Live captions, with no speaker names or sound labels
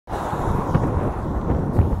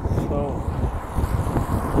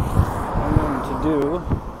do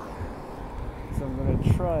is I'm going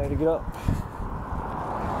to try to get up.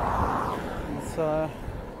 It's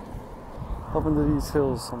up into these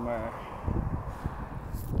hills somewhere.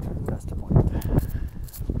 That's the point.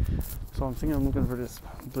 So I'm thinking I'm looking for this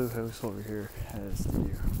blue house over here as the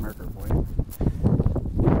marker point.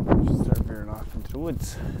 Just start veering off into the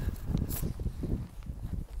woods.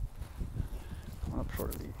 Up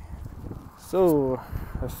shortly. So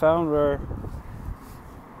I found where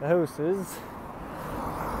the house is.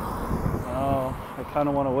 Now I kind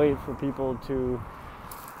of want to wait for people to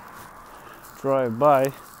drive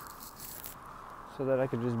by so that I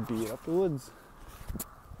could just beat up the woods.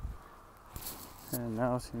 And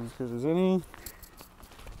now it seems good as any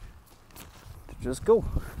to just go.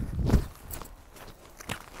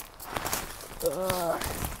 I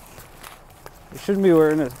shouldn't be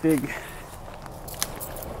wearing this big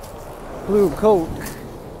blue coat.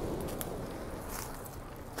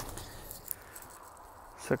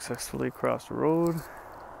 Successfully crossed the road.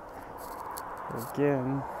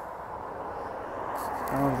 Again,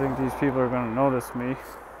 I don't think these people are going to notice me,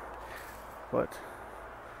 but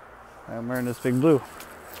I'm wearing this big blue.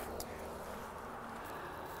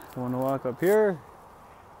 I want to walk up here.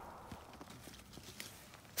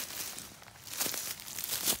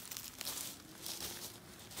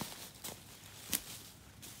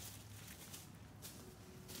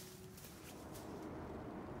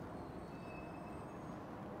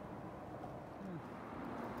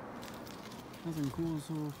 Nothing cool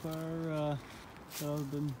so far that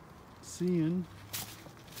I've been seeing.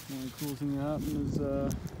 The only cool thing that happened is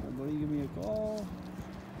my buddy gave me a call.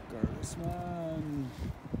 Garvis man.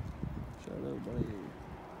 Shout out, buddy.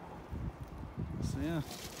 So yeah,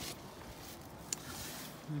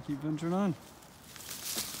 I keep venturing on.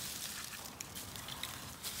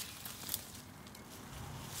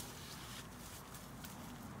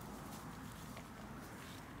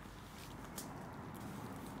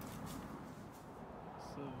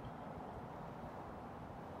 So,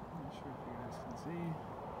 I'm not sure if you guys can see.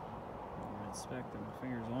 Red speck that my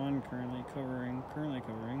finger's on, currently covering. I'm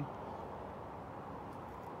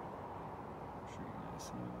sure you guys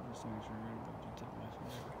see it, just to make sure I'm right about the tip of my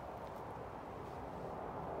finger.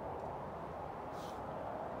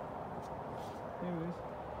 Anyways,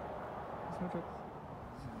 that's my trick.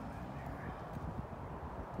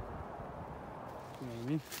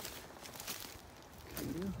 Maybe. Can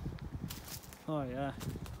you? Oh yeah.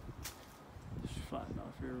 Just flatten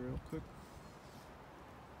off here real quick.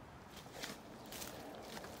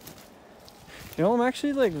 You know, I'm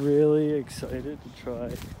actually like really excited to try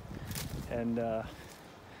and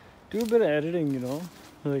do a bit of editing, you know?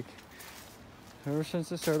 Like, ever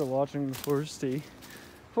since I started watching Foresty,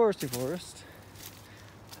 go check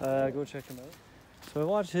him out. So I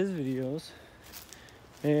watched his videos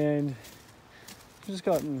and just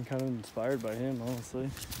gotten kind of inspired by him, honestly.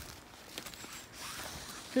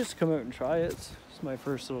 Just come out and try it. It's my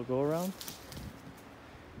first little go around.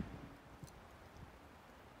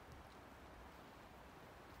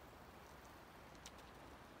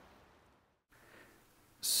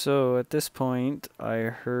 So at this point, I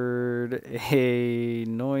heard a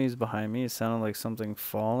noise behind me. It sounded like something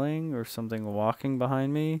falling or something walking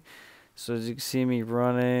behind me. So as you can see me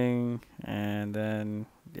running, and then,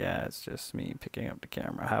 yeah, it's just me picking up the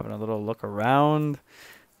camera, having a little look around,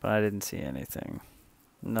 but I didn't see anything.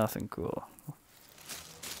 Nothing cool.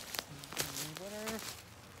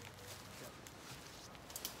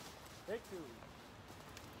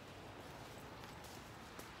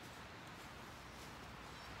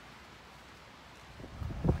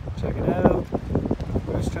 Check it out.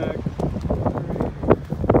 First track.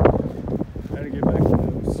 Gotta get back to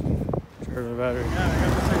those. Charge the battery. Yeah, I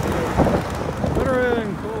got to check it out. Better in.